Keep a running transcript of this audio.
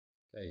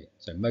Okay,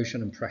 so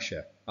motion and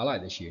pressure. I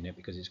like this unit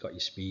because it's got your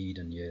speed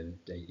and your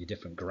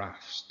different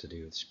graphs to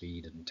do with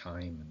speed and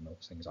time and all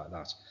things like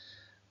that.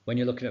 When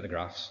you're looking at the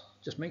graphs,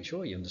 just make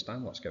sure you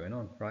understand what's going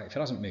on, right? If it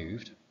hasn't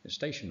moved, it's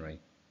stationary.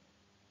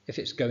 If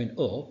it's going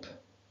up,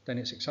 then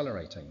it's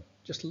accelerating.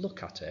 Just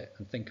look at it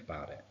and think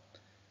about it.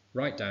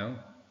 Write down,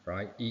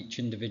 right, each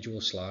individual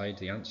slide,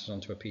 the answers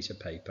onto a piece of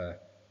paper,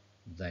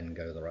 then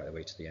go the right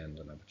way to the end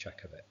and have a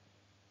check of it.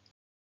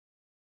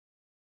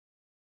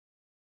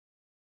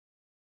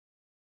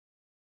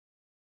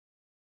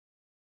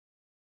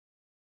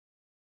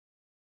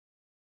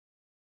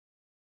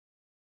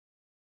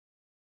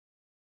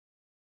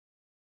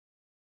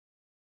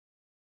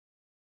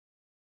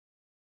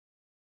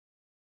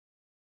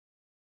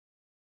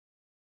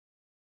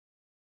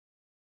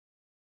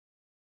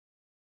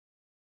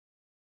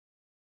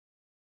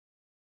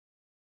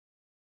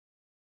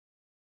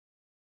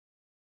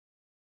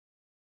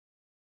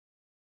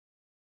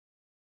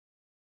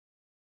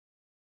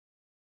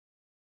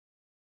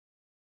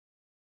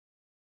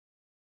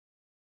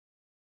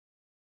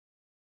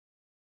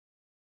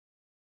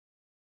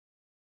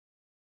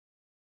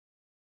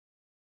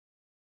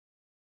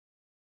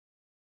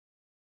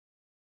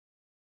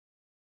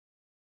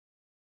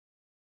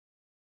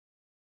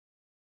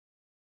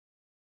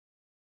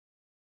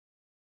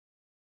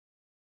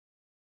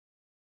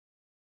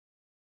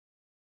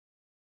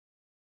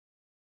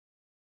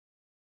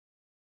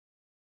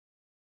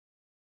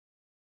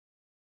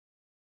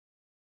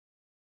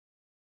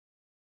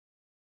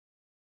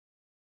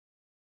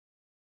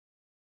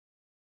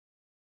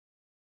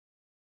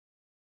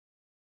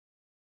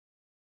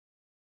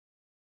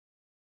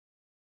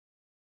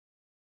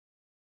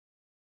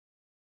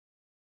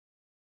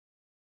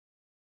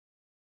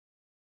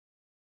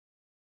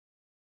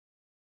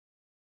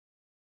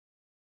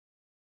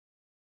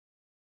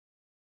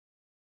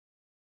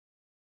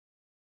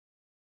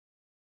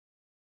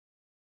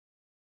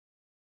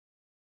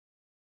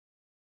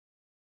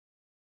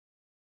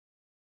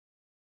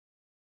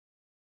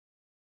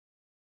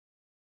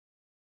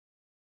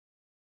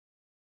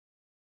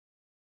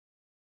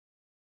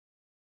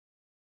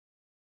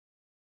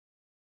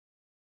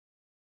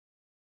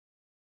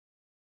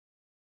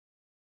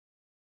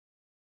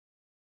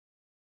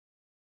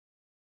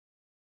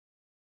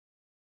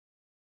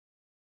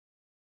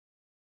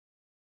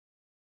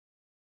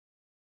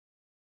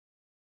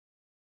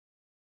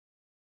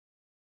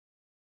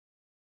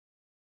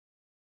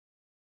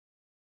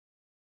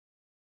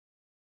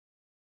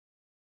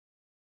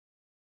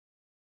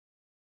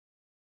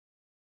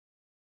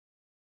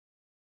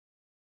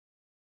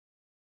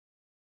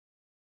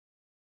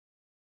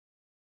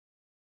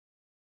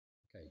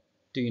 Okay.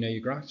 Do you know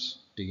your graphs?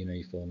 Do you know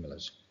your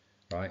formulas?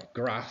 Right?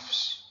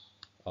 Graphs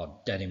are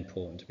dead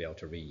important to be able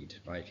to read.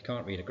 Right? If you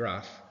can't read a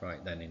graph,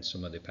 right, then in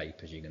some of the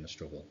papers you're going to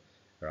struggle.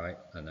 Right?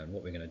 And then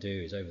what we're going to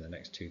do is over the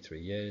next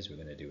 2-3 years we're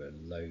going to do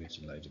loads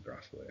and loads of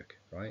graph work.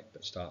 Right?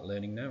 But start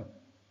learning now.